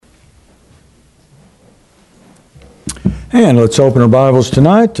And let's open our Bibles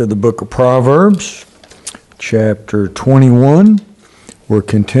tonight to the book of Proverbs, chapter 21. We're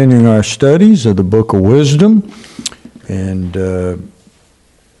continuing our studies of the book of wisdom, and I'm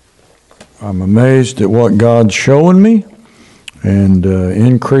amazed at what God's showing me and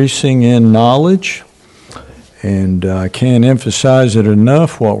increasing in knowledge. And I can't emphasize it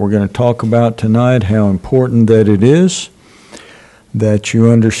enough, what we're going to talk about tonight, how important that it is, that you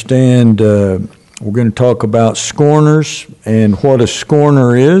understand. We're going to talk about scorners and what a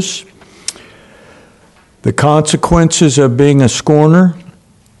scorner is, the consequences of being a scorner,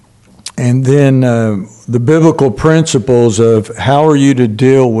 and then the biblical principles of how are you to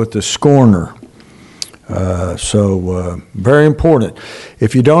deal with the scorner. So very important.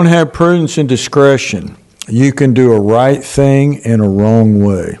 If you don't have prudence and discretion, you can do a right thing in a wrong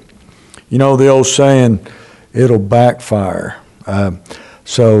way. You know the old saying, it'll backfire.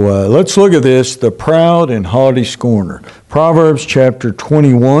 So let's look at this, the proud and haughty scorner. Proverbs chapter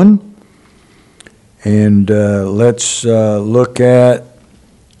 21, and let's look at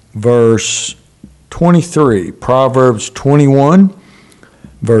verse 23. Proverbs 21,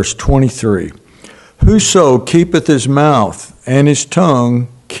 verse 23. Whoso keepeth his mouth and his tongue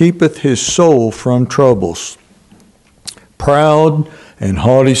keepeth his soul from troubles. Proud and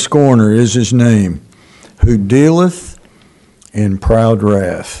haughty scorner is his name, who dealeth in proud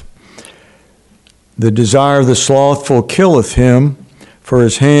wrath. The desire of the slothful killeth him, for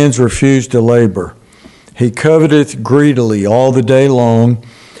his hands refuse to labor. He coveteth greedily all the day long,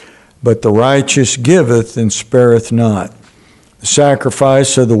 but the righteous giveth and spareth not. The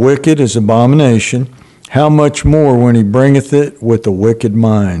sacrifice of the wicked is abomination. How much more when he bringeth it with a wicked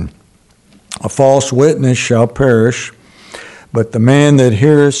mind? A false witness shall perish, but the man that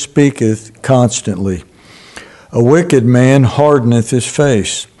heareth speaketh constantly. A wicked man hardeneth his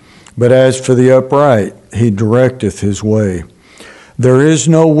face, but as for the upright, he directeth his way. There is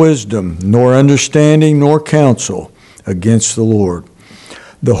no wisdom, nor understanding, nor counsel against the Lord.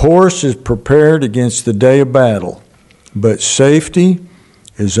 The horse is prepared against the day of battle, but safety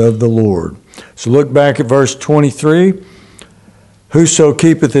is of the Lord. So look back at verse 23. Whoso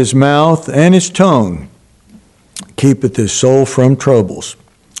keepeth his mouth and his tongue keepeth his soul from troubles.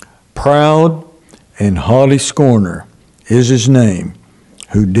 Proud and haughty scorner is his name,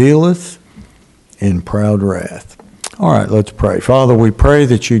 who dealeth in proud wrath. All right, let's pray. Father, we pray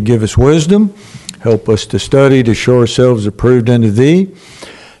that you give us wisdom. Help us to study, to show ourselves approved unto thee.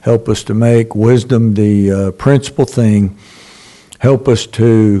 Help us to make wisdom the principal thing. Help us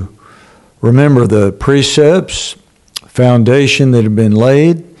to remember the precepts, foundation that have been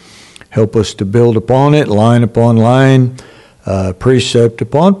laid. Help us to build upon it, line upon line, precept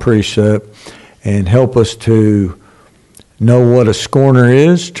upon precept, and help us to know what a scorner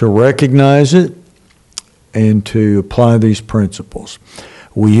is, to recognize it, and to apply these principles.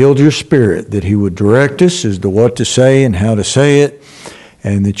 We yield your Spirit that he would direct us as to what to say and how to say it,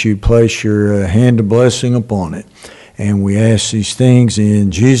 and that you place your hand of blessing upon it. And we ask these things in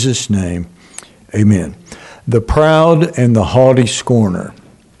Jesus' name. Amen. The proud and the haughty scorner.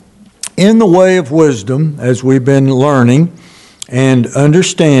 In the way of wisdom, as we've been learning and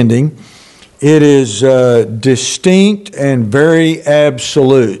understanding, it is distinct and very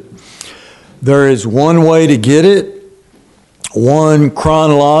absolute. There is one way to get it, one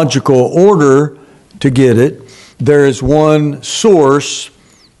chronological order to get it. There is one source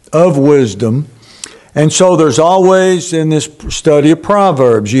of wisdom. And so there's always, in this study of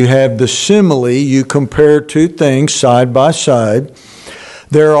Proverbs, you have the simile. You compare two things side by side.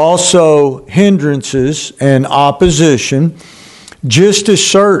 There are also hindrances and opposition, just as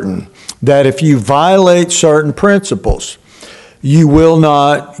certain that if you violate certain principles, you will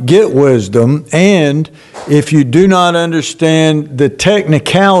not get wisdom. And if you do not understand the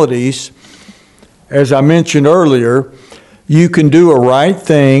technicalities, as I mentioned earlier, you can do a right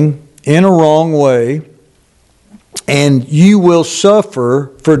thing in a wrong way, and you will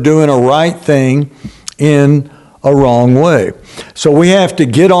suffer for doing a right thing in a wrong way. So we have to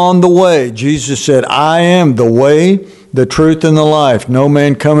get on the way. Jesus said, I am the way, the truth, and the life. No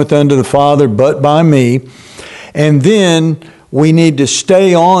man cometh unto the Father but by me. And then we need to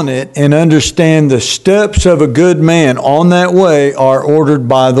stay on it and understand the steps of a good man on that way are ordered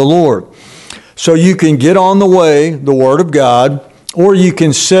by the Lord. So you can get on the way, the Word of God, or you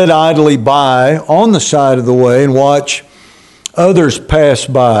can sit idly by on the side of the way and watch others pass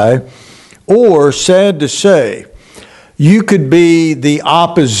by. Or, sad to say, you could be the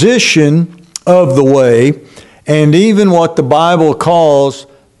opposition of the way, and even what the Bible calls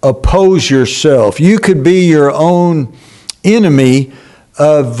oppose yourself. You could be your own enemy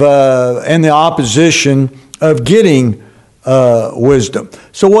of and the opposition of getting wisdom.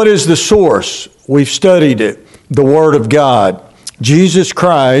 So what is the source? We've studied it. The Word of God. Jesus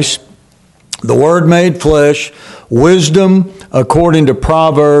Christ, the Word made flesh, wisdom according to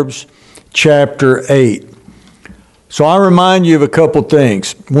Proverbs chapter 8. So I remind you of a couple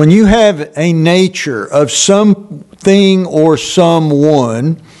things. When you have a nature of something or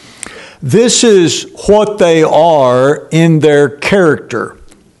someone, this is what they are in their character.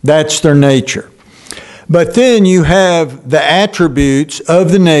 That's their nature. But then you have the attributes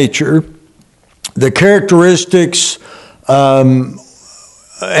of the nature, the characteristics, and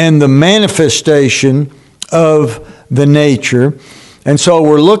the manifestation of the nature. And so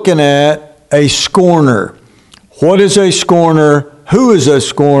we're looking at a scorner. What is a scorner? Who is a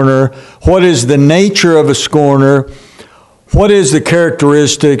scorner? What is the nature of a scorner? What is the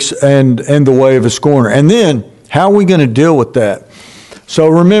characteristics and the way of a scorner? And then, how are we going to deal with that? So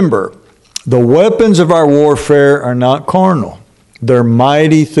remember, the weapons of our warfare are not carnal. They're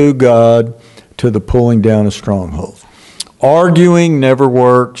mighty through God to the pulling down of strongholds. Arguing never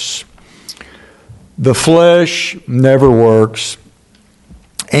works. The flesh never works.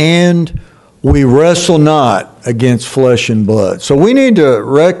 And we wrestle not against flesh and blood. So we need to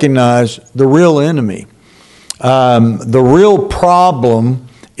recognize the real enemy, the real problem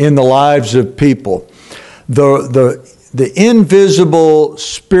in the lives of people, the invisible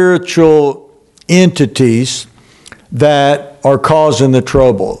spiritual entities that are causing the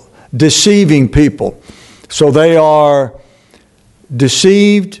trouble, deceiving people. So they are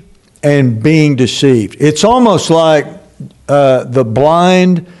deceived and being deceived. It's almost like the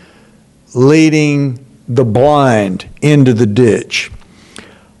blind leading the blind into the ditch.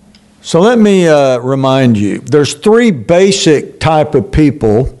 So let me remind you, there's three basic type of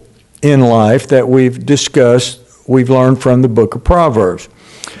people in life that we've discussed, we've learned from the book of Proverbs.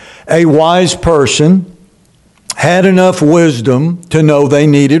 A wise person had enough wisdom to know they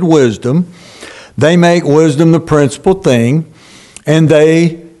needed wisdom. They make wisdom the principal thing, and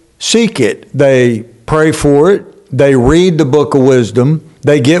they seek it. They pray for it. They read the book of wisdom.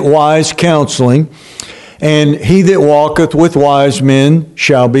 They get wise counseling. And he that walketh with wise men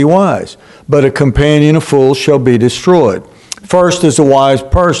shall be wise, but a companion of fools shall be destroyed. First is a wise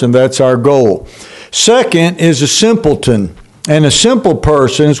person. That's our goal. Second is a simpleton. And a simple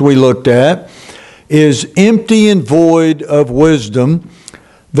person, as we looked at, is empty and void of wisdom.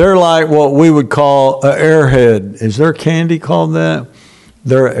 They're like what we would call an airhead. Is there candy called that?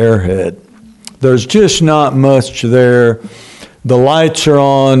 They're an airhead. There's just not much there. The lights are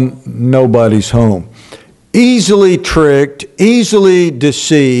on, nobody's home. Easily tricked, easily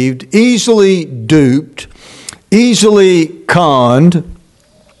deceived, easily duped, easily conned,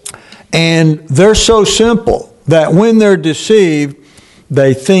 and they're so simple that when they're deceived,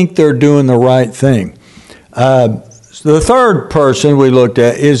 they think they're doing the right thing. The third person we looked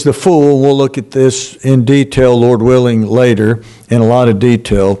at is the fool. We'll look at this in detail, Lord willing, later in a lot of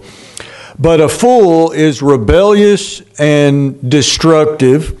detail. But a fool is rebellious and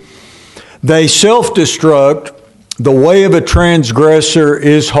destructive. They self-destruct. The way of a transgressor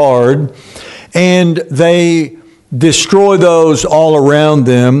is hard. And they destroy those all around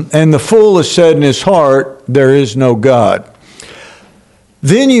them. And the fool has said in his heart, there is no God.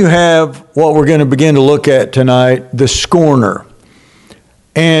 Then you have what we're going to begin to look at tonight, the scorner.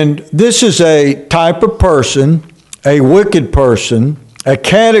 And this is a type of person, a wicked person, a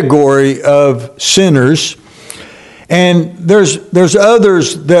category of sinners. And there's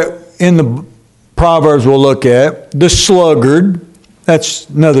others that in the Proverbs we'll look at. The sluggard, that's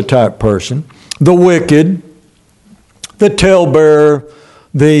another type of person. The wicked, the talebearer,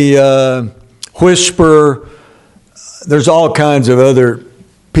 the whisperer. There's all kinds of other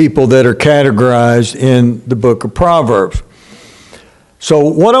people that are categorized in the book of Proverbs. So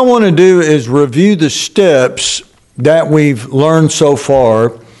what I want to do is review the steps that we've learned so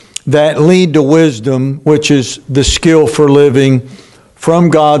far that lead to wisdom, which is the skill for living from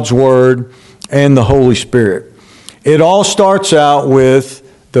God's Word and the Holy Spirit. It all starts out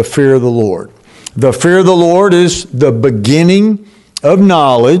with the fear of the Lord. The fear of the Lord is the beginning of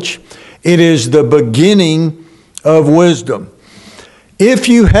knowledge. It is the beginning of wisdom. If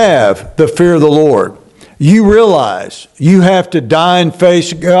you have the fear of the Lord, you realize you have to die and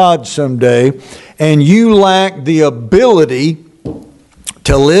face God someday, and you lack the ability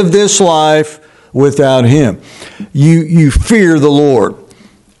to live this life without Him. You fear the Lord.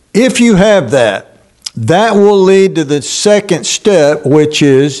 If you have that, that will lead to the second step, which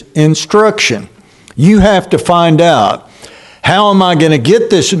is instruction. You have to find out, how am I going to get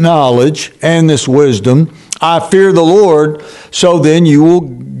this knowledge and this wisdom? I fear the Lord, so then you will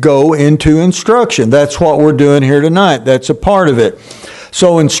go into instruction. That's what we're doing here tonight. That's a part of it.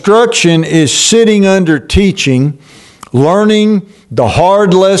 So instruction is sitting under teaching, learning the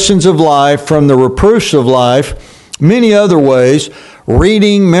hard lessons of life from the reproofs of life, many other ways,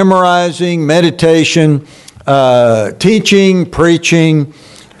 reading, memorizing, meditation, teaching, preaching,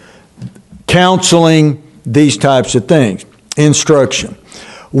 counseling, these types of things. Instruction.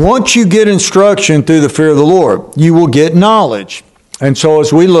 Once you get instruction through the fear of the Lord, you will get knowledge. And so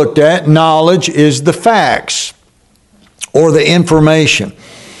as we looked at, knowledge is the facts or the information.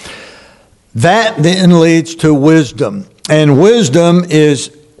 That then leads to wisdom. And wisdom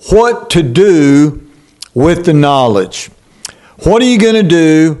is what to do with the knowledge. What are you going to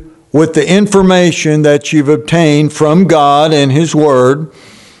do with the information that you've obtained from God and His Word?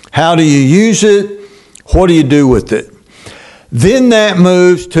 How do you use it? What do you do with it? Then that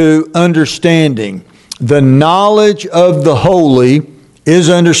moves to understanding. The knowledge of the holy is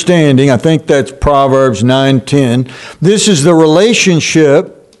understanding. I think that's Proverbs 9:10. This is the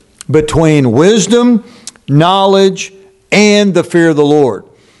relationship between wisdom, knowledge, and the fear of the Lord.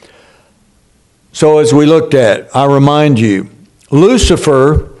 So as we looked at, I remind you,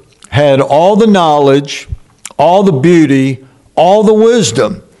 Lucifer had all the knowledge, all the beauty, all the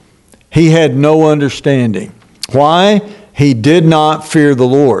wisdom. He had no understanding. Why? He did not fear the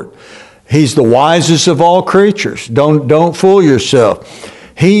Lord. He's the wisest of all creatures. Don't fool yourself.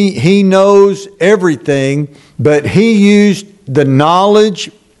 He knows everything, but he used the knowledge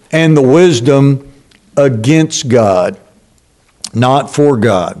and the wisdom against God, not for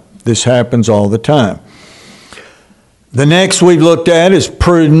God. This happens all the time. The next we've looked at is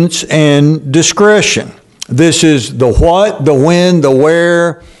prudence and discretion. This is the what, the when, the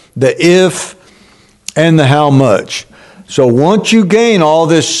where, the if, and the how much. So once you gain all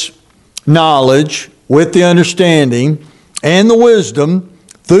this knowledge with the understanding and the wisdom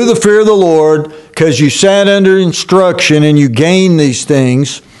through the fear of the Lord, because you sat under instruction and you gain these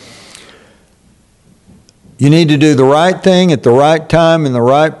things, you need to do the right thing at the right time, in the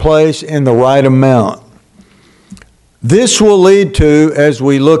right place, in the right amount. This will lead to, as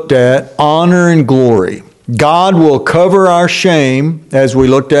we looked at, honor and glory. God will cover our shame, as we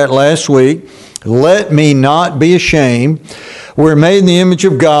looked at last week. Let me not be ashamed. We're made in the image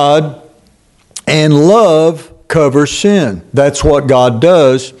of God, and love covers sin. That's what God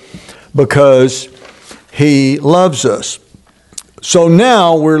does because He loves us. So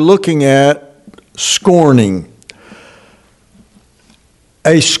now we're looking at scorning.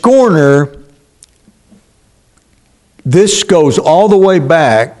 A scorner, this goes all the way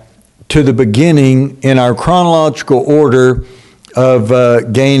back to the beginning in our chronological order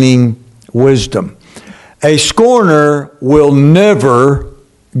of gaining wisdom. A scorner will never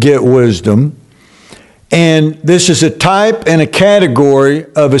get wisdom, and this is a type and a category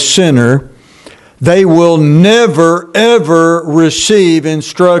of a sinner. They will never, ever receive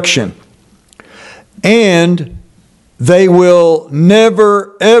instruction, and they will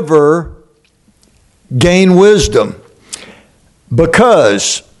never, ever gain wisdom,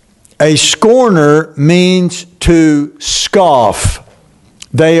 because a scorner means to scoff.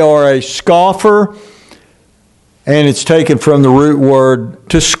 They are a scoffer, and it's taken from the root word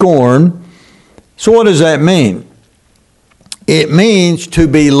to scorn. So what does that mean? It means to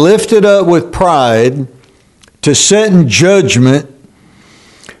be lifted up with pride, to set in judgment,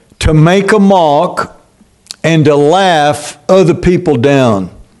 to make a mock, and to laugh other people down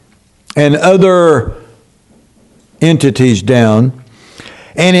and other entities down.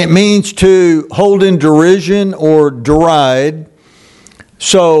 And it means to hold in derision or deride.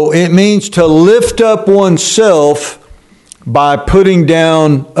 So it means to lift up oneself by putting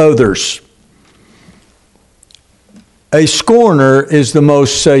down others. A scorner is the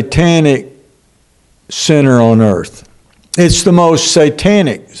most satanic sinner on earth. It's the most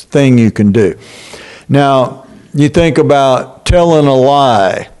satanic thing you can do. Now, you think about telling a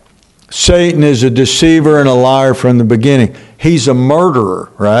lie. Satan is a deceiver and a liar from the beginning. He's a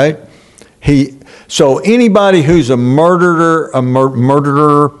murderer, right? So anybody who's a murderer,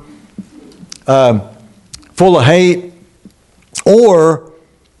 full of hate, or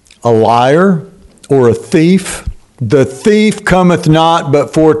a liar, or a thief, the thief cometh not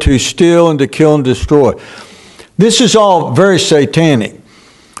but for to steal and to kill and destroy. This is all very satanic.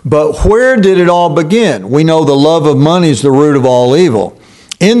 But where did it all begin? We know the love of money is the root of all evil.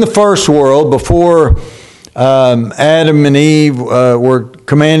 In the first world, before Adam and Eve were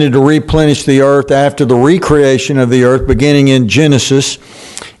commanded to replenish the earth after the recreation of the earth beginning in Genesis,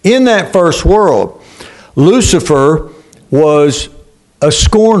 in that first world, Lucifer was a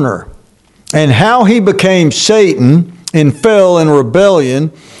scorner. And how he became Satan and fell in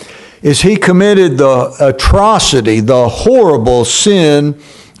rebellion is he committed the atrocity, the horrible sin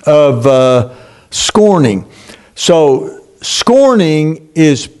of scorning. So scorning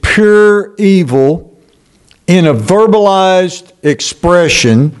is pure evil in a verbalized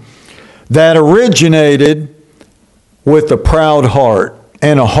expression that originated with a proud heart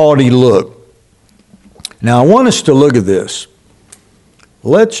and a haughty look. Now I want us to look at this.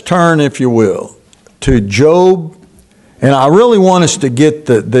 Let's turn, if you will, to Job, and I really want us to get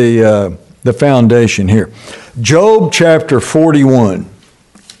the foundation here. Job chapter 41.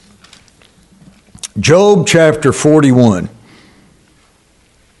 Job chapter 41.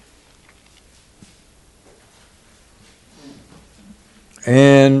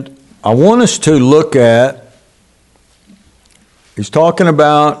 And I want us to look at, he's talking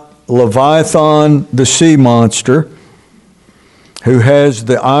about Leviathan, the sea monster, who has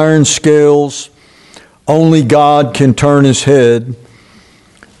the iron scales. Only God can turn his head.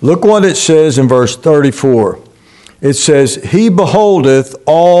 Look what it says in verse 34. It says, he beholdeth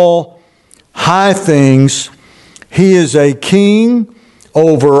all high things. He is a king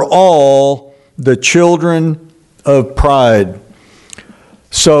over all the children of pride.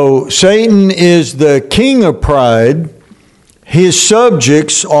 So Satan is the king of pride. His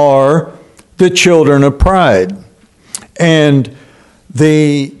subjects are the children of pride. And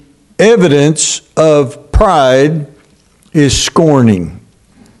the evidence of pride is scorning.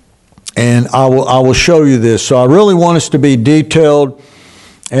 And I will show you this. So I really want us to be detailed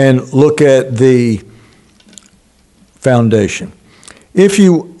and look at the foundation.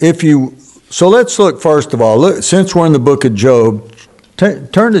 So let's look first of all, since we're in the book of Job,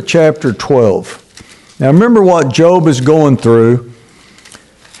 turn to chapter 12. Now remember what Job is going through.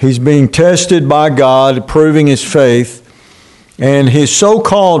 He's being tested by God, proving his faith. And his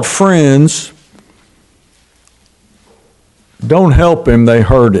so-called friends don't help him, they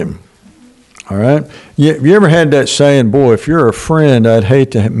hurt him. All right? You ever had that saying, boy, if you're a friend, I'd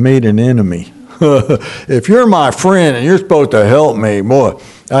hate to meet an enemy. If you're my friend and you're supposed to help me, boy,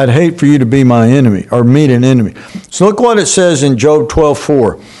 I'd hate for you to be my enemy or meet an enemy. So look what it says in Job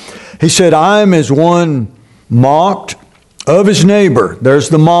 12:4. He said, I am as one mocked of his neighbor. There's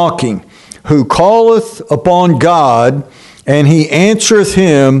the mocking. Who calleth upon God, and he answereth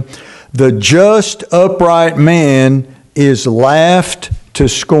him. The just upright man is laughed to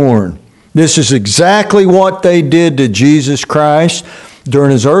scorn. This is exactly what they did to Jesus Christ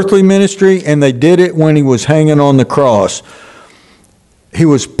during his earthly ministry, and they did it when he was hanging on the cross. He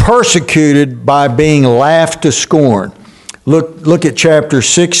was persecuted by being laughed to scorn. Look at chapter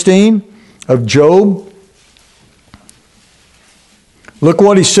 16 of Job. Look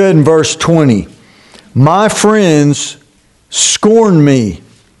what he said in verse 20. My friends scorn me,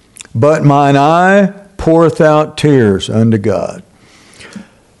 but mine eye poureth out tears unto God.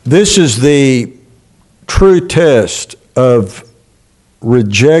 This is the true test of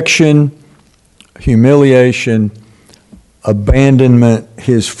rejection, humiliation, abandonment.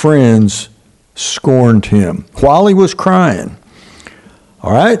 His friends scorned him while he was crying.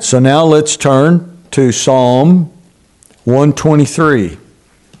 All right, so now let's turn to Psalm 123.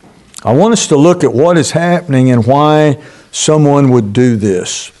 I want us to look at what is happening and why someone would do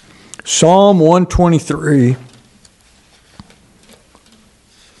this. Psalm 123,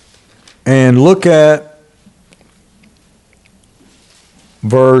 and look at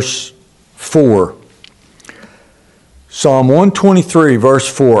verse 4. Psalm 123, verse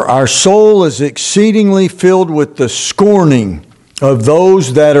 4. Our soul is exceedingly filled with the scorning of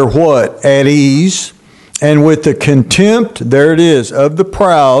those that are what? At ease. And with the contempt, there it is, of the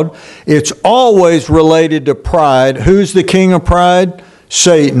proud. It's always related to pride. Who's the king of pride?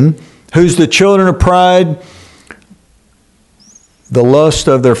 Satan. Who's the children of pride? The lust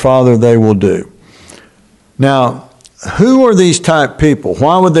of their father they will do. Now, who are these type people?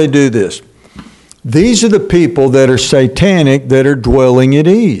 Why would they do this? These are the people that are satanic, that are dwelling at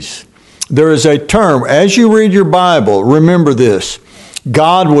ease. There is a term, as you read your Bible, remember this.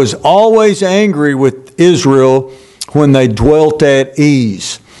 God was always angry with Israel when they dwelt at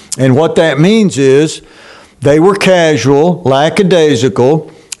ease. And what that means is they were casual,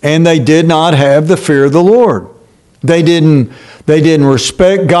 lackadaisical, and they did not have the fear of the Lord. They didn't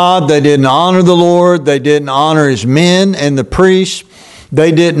respect God. They didn't honor the Lord. They didn't honor his men and the priests.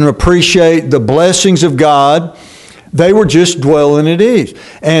 They didn't appreciate the blessings of God. They were just dwelling at ease.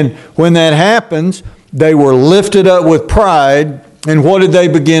 And when that happens, they were lifted up with pride. And what did they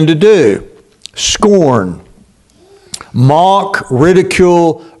begin to do? Scorn, mock,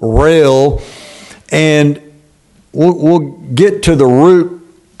 ridicule, rail. And we'll get to the root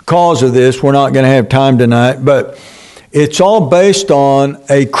cause of this. We're not going to have time tonight, but it's all based on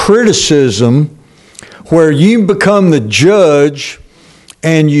a criticism where you become the judge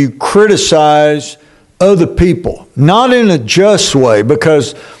and you criticize other people, not in a just way,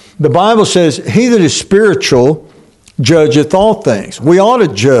 because the Bible says, he that is spiritual judgeth all things. We ought to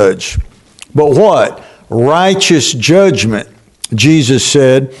judge, but what? Righteous judgment, Jesus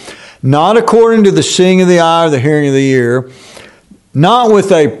said, not according to the seeing of the eye or the hearing of the ear, not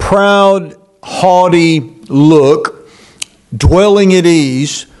with a proud, haughty look, dwelling at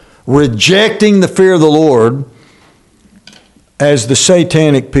ease, rejecting the fear of the Lord, as the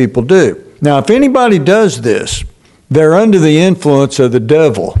satanic people do. Now, if anybody does this, they're under the influence of the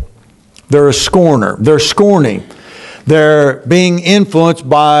devil. They're a scorner. They're scorning. They're being influenced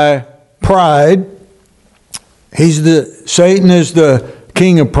by pride. Satan is the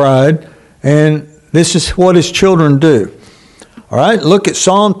king of pride, and this is what his children do. All right, look at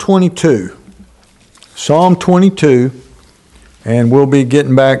Psalm 22. Psalm 22, and we'll be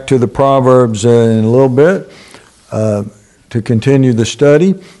getting back to the Proverbs in a little bit to continue the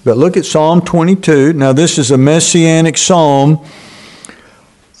study. But look at Psalm 22. Now, this is a messianic psalm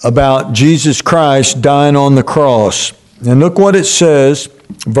about Jesus Christ dying on the cross. And look what it says,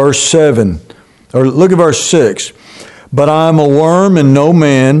 verse 7, or look at verse 6. But I am a worm and no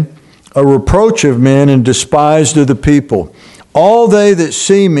man, a reproach of men and despised of the people. All they that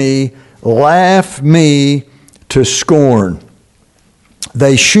see me laugh me to scorn.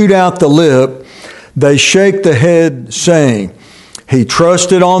 They shoot out the lip, they shake the head, saying, he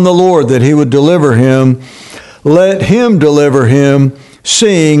trusted on the Lord that he would deliver him. Let him deliver him,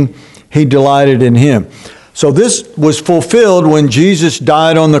 seeing he delighted in him. So this was fulfilled when Jesus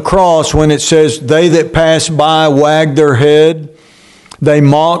died on the cross, when it says, they that passed by wagged their head. They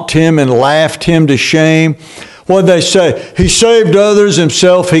mocked him and laughed him to shame. What did they say? He saved others,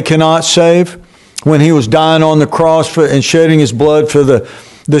 himself he cannot save. When he was dying on the cross and shedding his blood for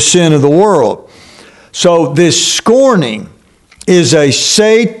the sin of the world. So this scorning is a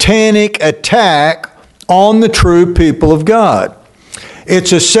satanic attack on the true people of God.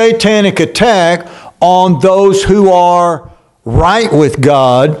 It's a satanic attack on those who are right with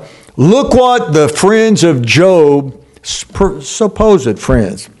God. Look what the friends of Job, supposed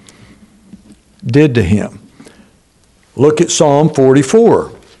friends, did to him. Look at Psalm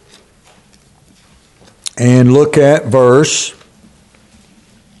 44. And look at verse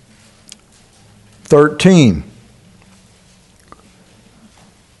 13.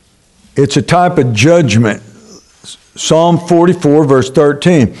 It's a type of judgment. Psalm 44, verse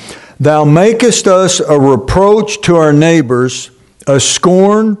 13. Thou makest us a reproach to our neighbors, a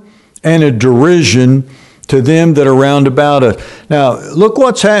scorn and a derision to them that are round about us. Now, look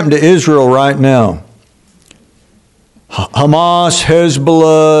what's happened to Israel right now. Hamas,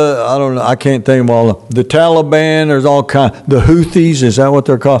 Hezbollah, I don't know, I can't think of all of them. The Taliban, there's all kinds. The Houthis, is that what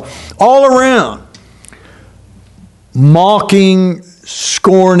they're called? All around. Mocking,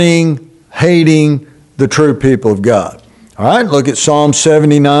 scorning, hating the true people of God. All right, look at Psalm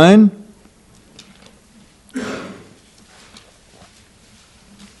 79.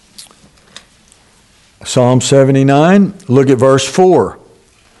 Psalm 79, look at verse 4.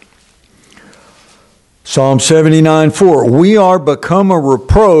 Psalm 79:4. We are become a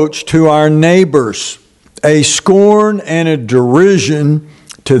reproach to our neighbors, a scorn and a derision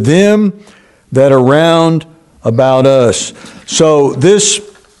to them that are round about us. So this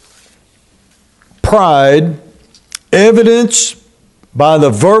pride, evidenced by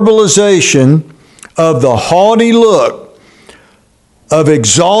the verbalization of the haughty look of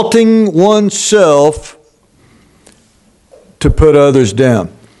exalting oneself to put others down.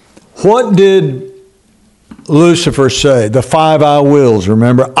 What did Lucifer say? The 5 I wills,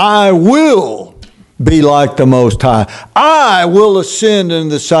 remember? I will be like the Most High. I will ascend in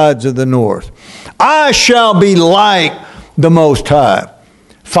the sides of the north. I shall be like the Most High.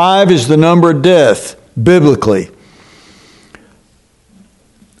 5 is the number of death, biblically.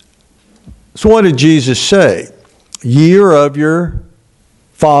 So what did Jesus say? Ye are of your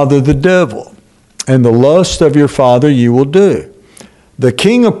father the devil, and the lust of your father you will do. The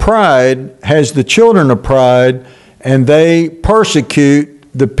king of pride has the children of pride, and they persecute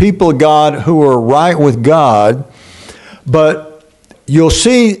the people of God who are right with God. But you'll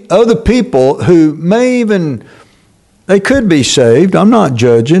see other people who may even, they could be saved, I'm not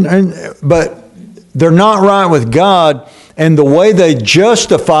judging, but they're not right with God, and the way they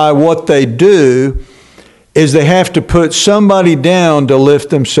justify what they do is they have to put somebody down to lift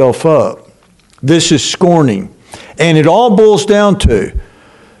themselves up. This is scorning. And it all boils down to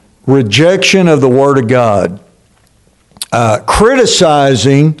rejection of the Word of God.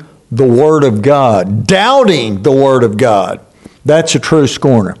 criticizing the Word of God, doubting the Word of God. That's a true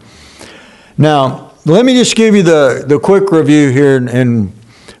scorner. Now, let me just give you the quick review here, and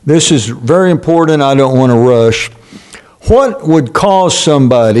this is very important. I don't want to rush. What would cause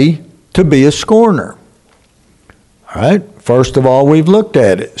somebody to be a scorner? All right. First of all, we've looked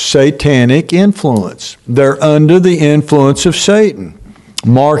at it. Satanic influence. They're under the influence of Satan.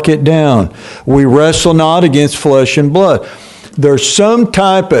 Mark it down. We wrestle not against flesh and blood. There's some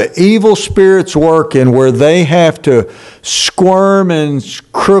type of evil spirits working where they have to squirm and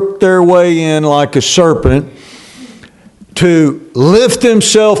crook their way in like a serpent to lift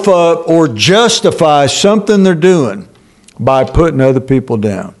themselves up or justify something they're doing by putting other people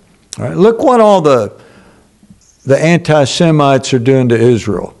down. All right, look what all the anti-Semites are doing to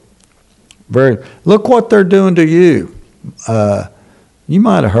Israel. Look what they're doing to you. You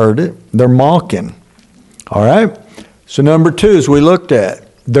might have heard it. They're mocking. All right? So number 2, as we looked at,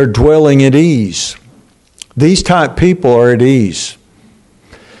 they're dwelling at ease. These type people are at ease.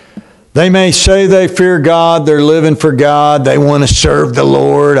 They may say they fear God, they're living for God, they want to serve the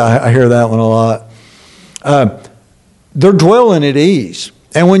Lord. I hear that one a lot. They're dwelling at ease.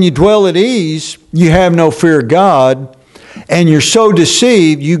 And when you dwell at ease, you have no fear of God, and you're so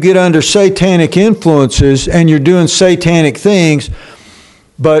deceived, you get under satanic influences, and you're doing satanic things,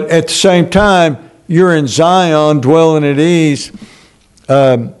 but at the same time, you're in Zion, dwelling at ease,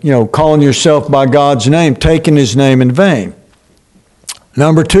 calling yourself by God's name, taking His name in vain.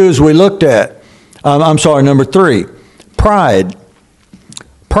 Number 2, as we looked at, number 3, pride.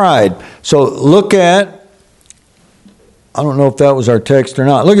 Pride. So look at, I don't know if that was our text or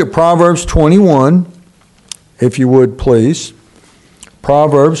not. Look at Proverbs 21, if you would please.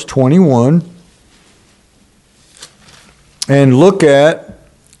 Proverbs 21. And look at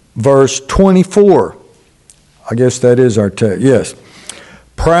verse 24. I guess that is our text. Yes.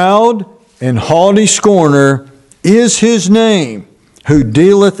 Proud and haughty scorner is his name, who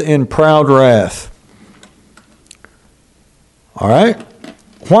dealeth in proud wrath. All right?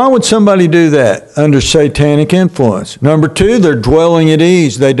 Why would somebody do that under satanic influence? Number 2, they're dwelling at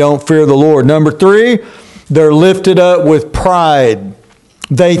ease. They don't fear the Lord. Number 3, they're lifted up with pride.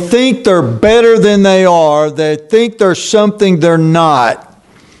 They think they're better than they are. They think they're something they're not.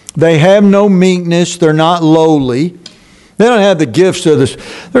 They have no meekness. They're not lowly. They don't have the gifts of this.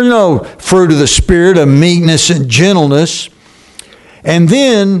 There's no fruit of the Spirit of meekness and gentleness. And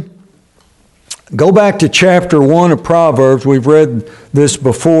then, go back to chapter 1 of Proverbs. We've read this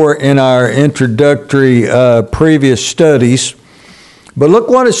before in our introductory previous studies. But look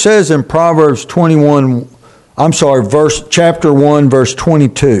what it says in Proverbs chapter 1, verse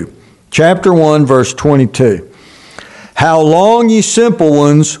 22. Chapter 1, verse 22. How long, ye simple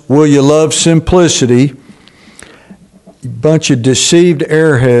ones, will you love simplicity? Bunch of deceived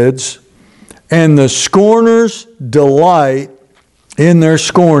airheads. And the scorners delight in their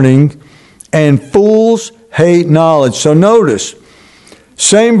scorning, and fools hate knowledge. So notice,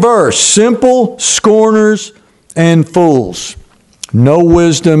 same verse, simple, scorners, and fools. No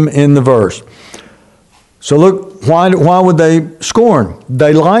wisdom in the verse. So look, why would they scorn?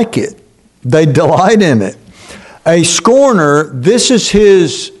 They like it. They delight in it. A scorner, this is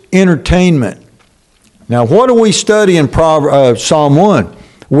his entertainment. Now, what do we study in Psalm 1?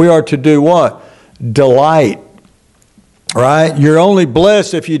 We are to do what? Delight. Right? You're only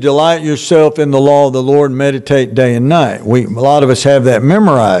blessed if you delight yourself in the law of the Lord and meditate day and night. A lot of us have that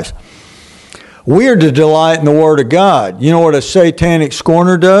memorized. We are to delight in the Word of God. You know what a satanic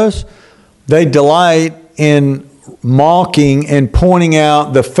scorner does? They delight in mocking and pointing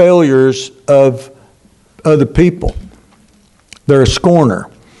out the failures of other people. They're a scorner.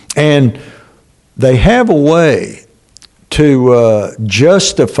 And they have a way to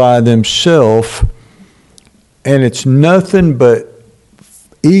justify themselves, and it's nothing but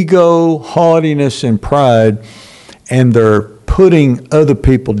ego, haughtiness, and pride, and they're putting other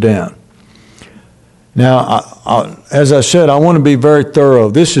people down. Now, as I said, I want to be very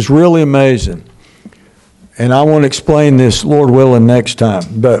thorough. This is really amazing. And I want to explain this, Lord willing, next time.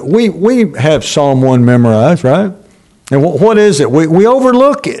 But we have Psalm 1 memorized, right? And what is it? We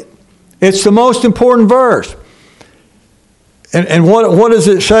overlook it. It's the most important verse. And what does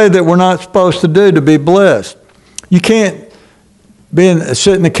it say that we're not supposed to do to be blessed? You can't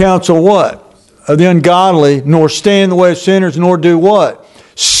sit in the council what? Of the ungodly, nor stand in the way of sinners, nor do what?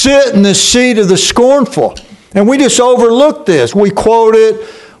 Sit in the seat of the scornful. And we just overlook this. We quote it,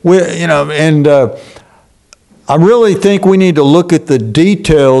 I really think we need to look at the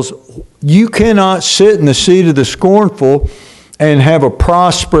details. You cannot sit in the seat of the scornful and have a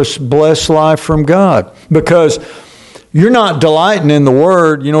prosperous, blessed life from God. Because You're not delighting in the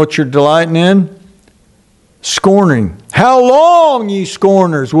word. You know what you're delighting in? Scorning. How long, ye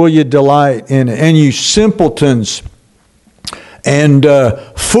scorners, will you delight in it? And you simpletons and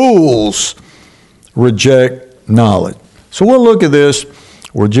fools reject knowledge. So we'll look at this.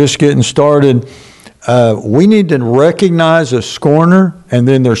 We're just getting started. We need to recognize a scorner, and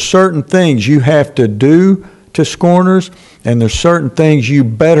then there's certain things you have to do to scorners, and there's certain things you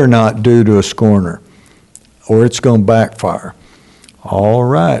better not do to a scorner, or it's going to backfire. All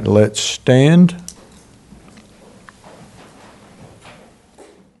right, let's stand.